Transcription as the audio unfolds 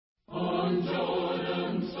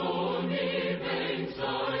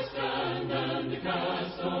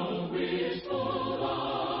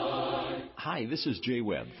Hi, this is Jay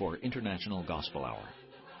Webb for International Gospel Hour.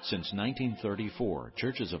 Since 1934,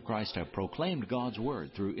 Churches of Christ have proclaimed God's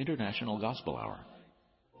Word through International Gospel Hour.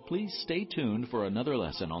 Please stay tuned for another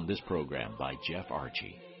lesson on this program by Jeff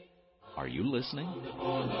Archie. Are you listening?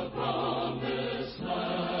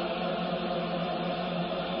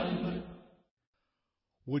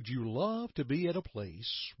 Would you love to be at a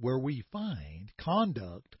place where we find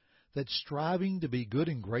conduct that's striving to be good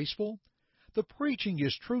and graceful? The preaching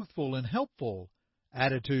is truthful and helpful.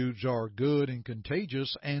 Attitudes are good and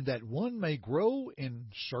contagious, and that one may grow in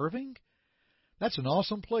serving? That's an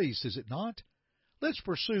awesome place, is it not? Let's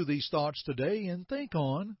pursue these thoughts today and think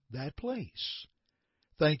on that place.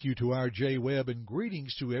 Thank you to our Jay Webb, and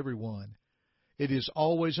greetings to everyone. It is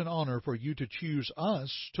always an honor for you to choose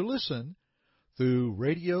us to listen through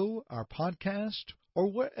radio, our podcast,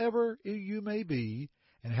 or wherever you may be,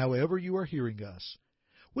 and however you are hearing us.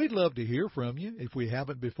 We'd love to hear from you if we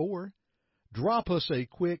haven't before. Drop us a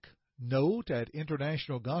quick note at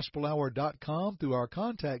internationalgospelhour.com through our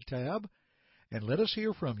contact tab, and let us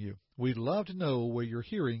hear from you. We'd love to know where you're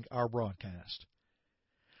hearing our broadcast.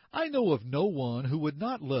 I know of no one who would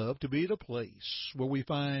not love to be at a place where we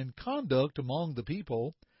find conduct among the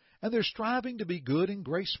people, and they're striving to be good and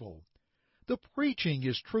graceful. The preaching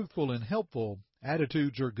is truthful and helpful.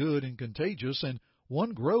 Attitudes are good and contagious, and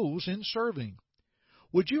one grows in serving.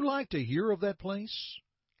 Would you like to hear of that place?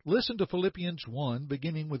 Listen to Philippians 1,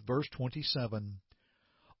 beginning with verse 27.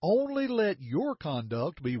 Only let your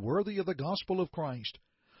conduct be worthy of the gospel of Christ,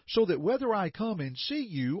 so that whether I come and see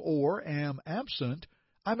you or am absent,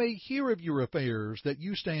 I may hear of your affairs, that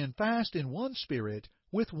you stand fast in one spirit,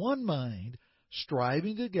 with one mind,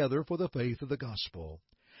 striving together for the faith of the gospel,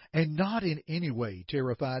 and not in any way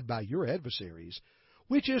terrified by your adversaries,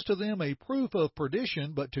 which is to them a proof of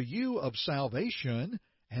perdition, but to you of salvation,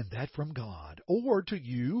 and that from God. Or to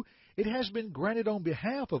you it has been granted on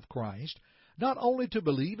behalf of Christ, not only to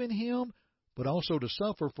believe in Him, but also to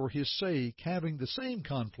suffer for His sake, having the same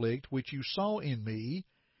conflict which you saw in me,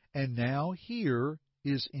 and now here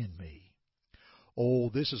is in me. Oh,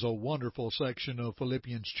 this is a wonderful section of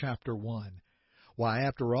Philippians chapter 1. Why,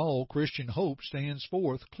 after all, Christian hope stands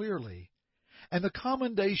forth clearly. And the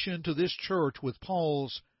commendation to this church with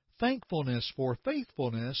Paul's thankfulness for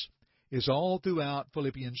faithfulness is all throughout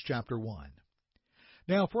Philippians chapter 1.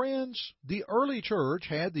 Now, friends, the early church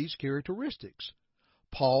had these characteristics.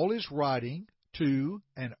 Paul is writing to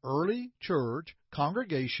an early church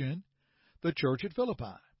congregation, the church at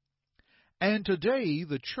Philippi. And today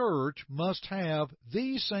the church must have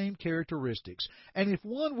these same characteristics. And if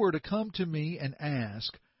one were to come to me and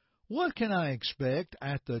ask, what can I expect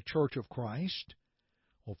at the Church of Christ?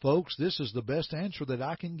 Well, folks, this is the best answer that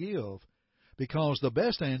I can give, because the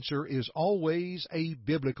best answer is always a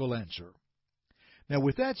biblical answer. Now,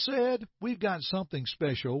 with that said, we've got something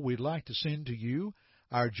special we'd like to send to you.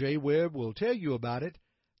 Our Jay Webb will tell you about it.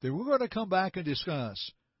 Then we're going to come back and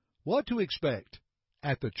discuss what to expect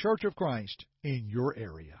at the Church of Christ in your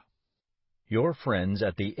area. Your friends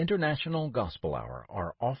at the International Gospel Hour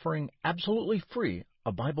are offering absolutely free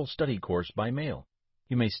a Bible study course by mail.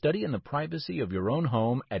 You may study in the privacy of your own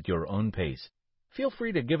home at your own pace. Feel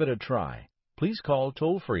free to give it a try. Please call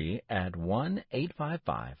toll-free at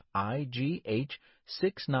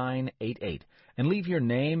 1-855-IGH-6988 and leave your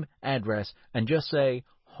name, address, and just say,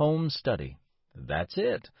 Home Study. That's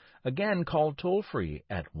it. Again, call toll-free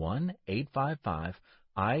at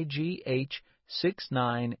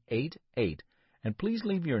 1-855-IGH-6988, and please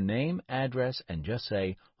leave your name, address, and just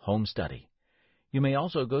say, Home Study. You may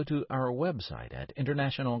also go to our website at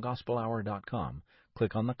internationalgospelhour.com,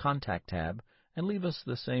 click on the Contact tab, and leave us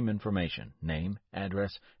the same information, name,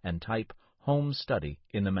 address, and type Home Study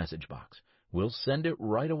in the message box. We'll send it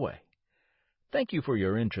right away. Thank you for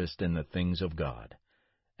your interest in the things of God.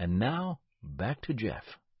 And now, back to Jeff.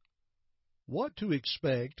 What to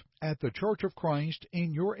expect at the Church of Christ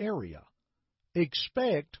in your area.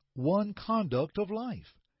 Expect one conduct of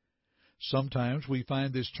life. Sometimes we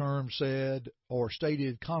find this term said or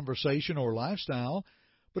stated conversation or lifestyle,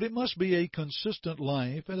 but it must be a consistent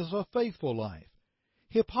life and is a faithful life.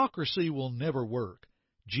 Hypocrisy will never work.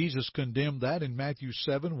 Jesus condemned that in Matthew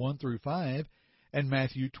 7, 1-5, and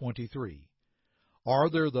Matthew 23. Are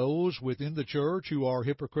there those within the church who are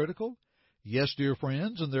hypocritical? Yes, dear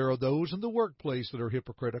friends, and there are those in the workplace that are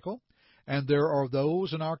hypocritical, and there are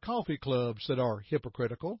those in our coffee clubs that are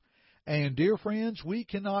hypocritical. And, dear friends, we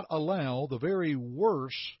cannot allow the very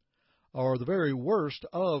worst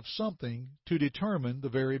of something to determine the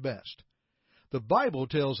very best. The Bible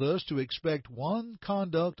tells us to expect one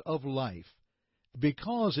conduct of life,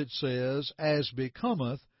 because it says, as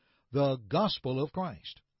becometh the gospel of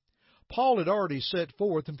Christ. Paul had already set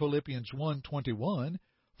forth in Philippians 1:21,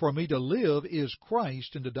 "For me to live is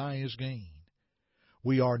Christ, and to die is gain."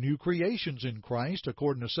 We are new creations in Christ,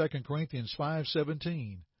 according to 2 Corinthians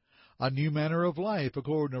 5:17. A new manner of life,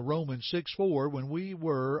 according to Romans 6:4, when we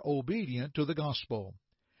were obedient to the gospel.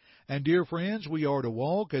 And, dear friends, we are to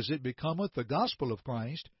walk as it becometh the gospel of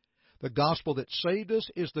Christ. The gospel that saved us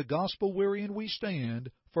is the gospel wherein we stand,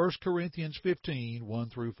 1 Corinthians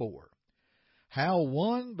 15:1-4. How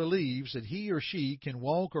one believes that he or she can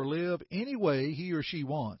walk or live any way he or she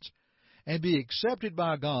wants and be accepted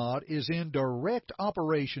by God is in direct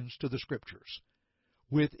operations to the Scriptures.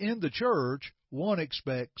 Within the church, one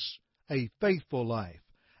expects a faithful life,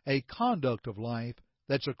 a conduct of life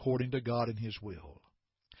that's according to God and His will.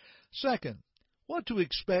 Second, what to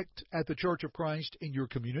expect at the Church of Christ in your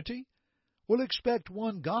community? Well, expect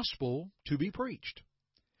one gospel to be preached.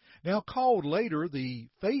 Now, called later the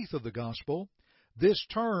faith of the gospel, this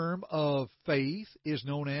term of faith is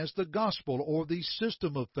known as the gospel or the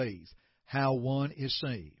system of faith, how one is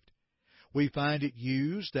saved. We find it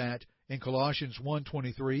used that in Colossians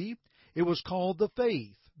 1:23, it was called the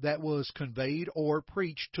faith that was conveyed or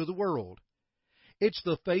preached to the world. It's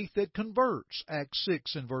the faith that converts, Acts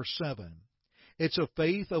 6:7. It's a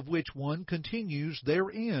faith of which one continues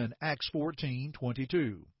therein, Acts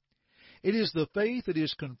 14:22. It is the faith that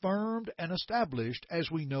is confirmed and established,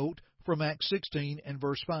 as we note from Acts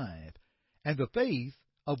 16:5, and the faith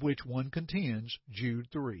of which one contends, Jude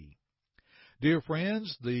 3. Dear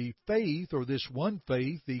friends, the faith, or this one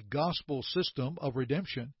faith, the gospel system of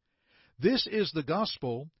redemption, this is the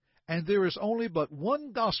gospel, and there is only but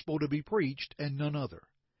one gospel to be preached, and none other.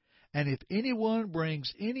 And if anyone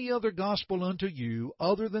brings any other gospel unto you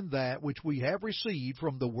other than that which we have received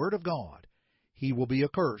from the Word of God, he will be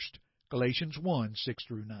accursed. Galatians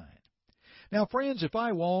 1:6-9. Now, friends, if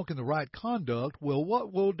I walk in the right conduct, well,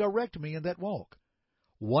 what will direct me in that walk?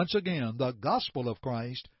 Once again, the gospel of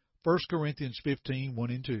Christ, 1 Corinthians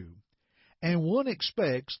 15:1-2. And one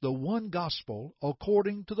expects the one gospel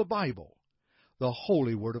according to the Bible, the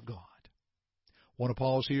Holy Word of God. Want to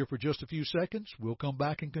pause here for just a few seconds? We'll come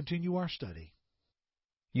back and continue our study.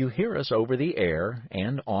 You hear us over the air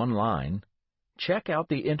and online. Check out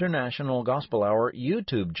the International Gospel Hour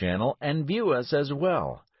YouTube channel and view us as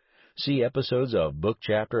well. See episodes of Book,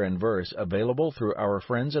 Chapter, and Verse available through our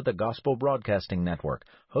friends at the Gospel Broadcasting Network,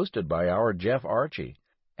 hosted by our Jeff Archie.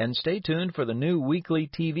 And stay tuned for the new weekly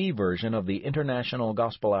TV version of the International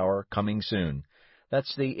Gospel Hour coming soon.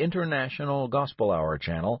 That's the International Gospel Hour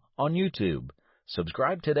channel on YouTube.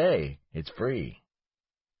 Subscribe today. It's free.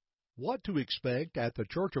 What to expect at the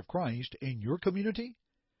Church of Christ in your community?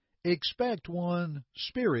 Expect one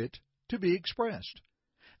Spirit to be expressed.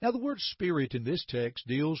 Now, the word Spirit in this text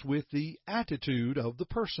deals with the attitude of the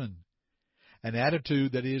person, an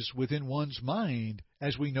attitude that is within one's mind,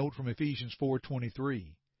 as we note from Ephesians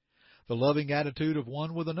 4:23. The loving attitude of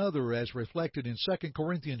one with another, as reflected in 2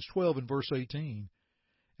 Corinthians 12:18,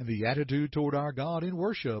 and the attitude toward our God in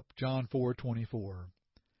worship, John 4:24.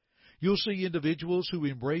 You'll see individuals who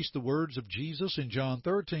embrace the words of Jesus in John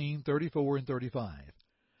 13:34-35.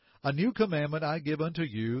 A new commandment I give unto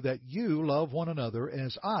you, that you love one another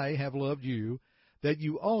as I have loved you, that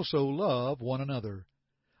you also love one another.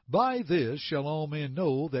 By this shall all men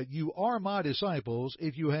know that you are my disciples,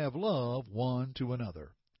 if you have love one to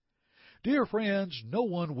another. Dear friends, no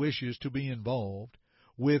one wishes to be involved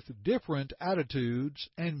with different attitudes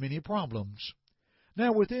and many problems.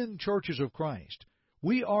 Now, within churches of Christ,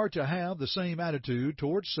 we are to have the same attitude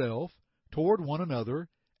toward self, toward one another,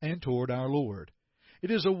 and toward our Lord. It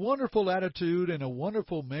is a wonderful attitude and a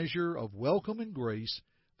wonderful measure of welcome and grace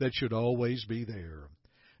that should always be there.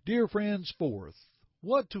 Dear friends, fourth,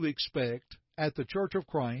 what to expect at the Church of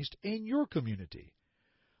Christ in your community?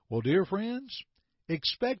 Well, dear friends,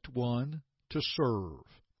 expect one to serve.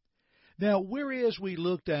 Now, whereas we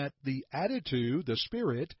looked at the attitude, the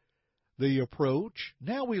spirit, the approach,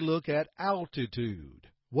 now we look at altitude.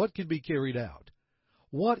 What can be carried out?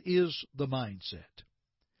 What is the mindset?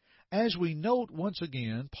 As we note once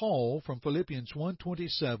again, Paul from Philippians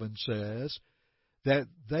 1:27 says that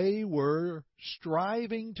they were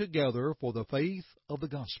striving together for the faith of the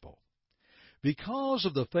gospel. Because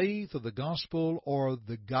of the faith of the gospel, or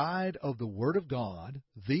the guide of the Word of God,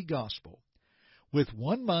 the gospel, with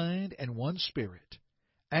one mind and one spirit,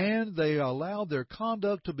 and they allowed their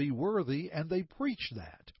conduct to be worthy, and they preached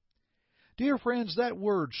that. Dear friends, that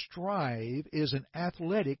word strive is an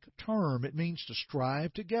athletic term. It means to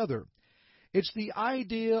strive together. It's the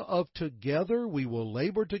idea of together we will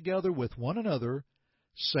labor together with one another,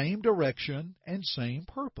 same direction and same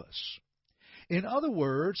purpose. In other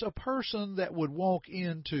words, a person that would walk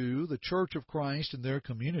into the Church of Christ in their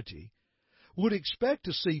community would expect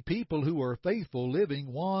to see people who are faithful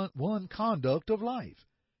living one conduct of life.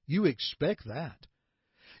 You expect that.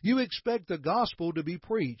 You expect the gospel to be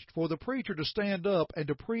preached, for the preacher to stand up and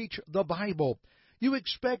to preach the Bible. You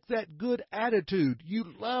expect that good attitude. You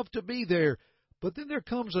love to be there. But then there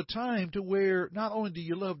comes a time to where not only do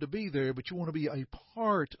you love to be there, but you want to be a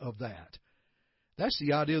part of that. That's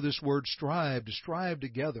the idea of this word strive, to strive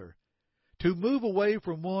together, to move away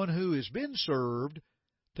from one who has been served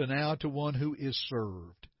to now to one who is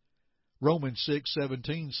served. Romans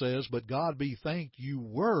 6:17 says, "But God be thanked you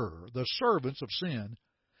were the servants of sin,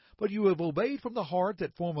 but you have obeyed from the heart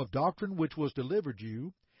that form of doctrine which was delivered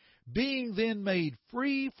you. Being then made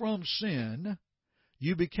free from sin,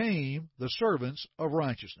 you became the servants of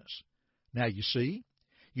righteousness." Now you see,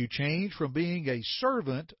 you change from being a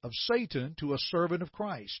servant of Satan to a servant of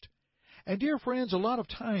Christ. And dear friends, a lot of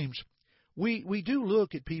times we do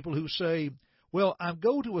look at people who say, well, I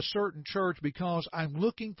go to a certain church because I'm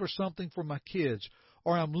looking for something for my kids,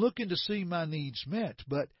 or I'm looking to see my needs met.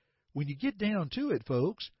 But when you get down to it,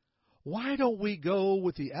 folks, why don't we go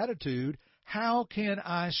with the attitude, how can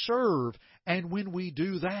I serve? And when we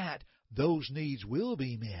do that, those needs will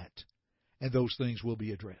be met, and those things will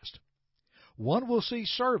be addressed. One will see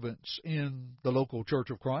servants in the local Church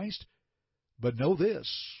of Christ, but know this,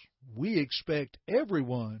 we expect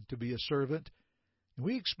everyone to be a servant, and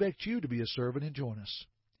we expect you to be a servant and join us.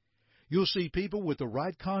 You'll see people with the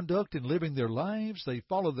right conduct in living their lives. They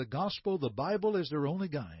follow the gospel, the Bible, as their only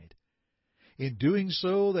guide. In doing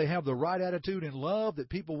so, they have the right attitude and love that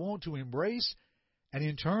people want to embrace, and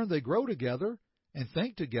in turn they grow together and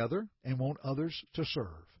think together and want others to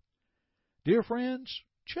serve. Dear friends,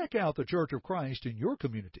 check out the Church of Christ in your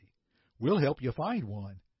community. We'll help you find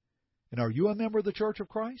one. And are you a member of the Church of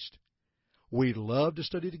Christ? We'd love to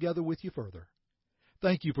study together with you further.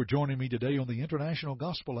 Thank you for joining me today on the International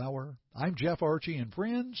Gospel Hour. I'm Jeff Archie, and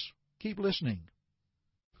friends, keep listening.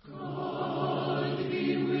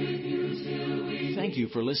 Thank you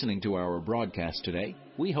for listening to our broadcast today.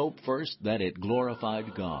 We hope first that it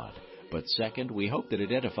glorified God, but second, we hope that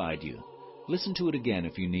it edified you. Listen to it again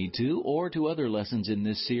if you need to, or to other lessons in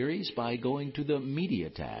this series by going to the Media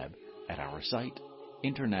tab at our site,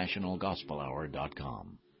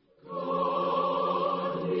 internationalgospelhour.com.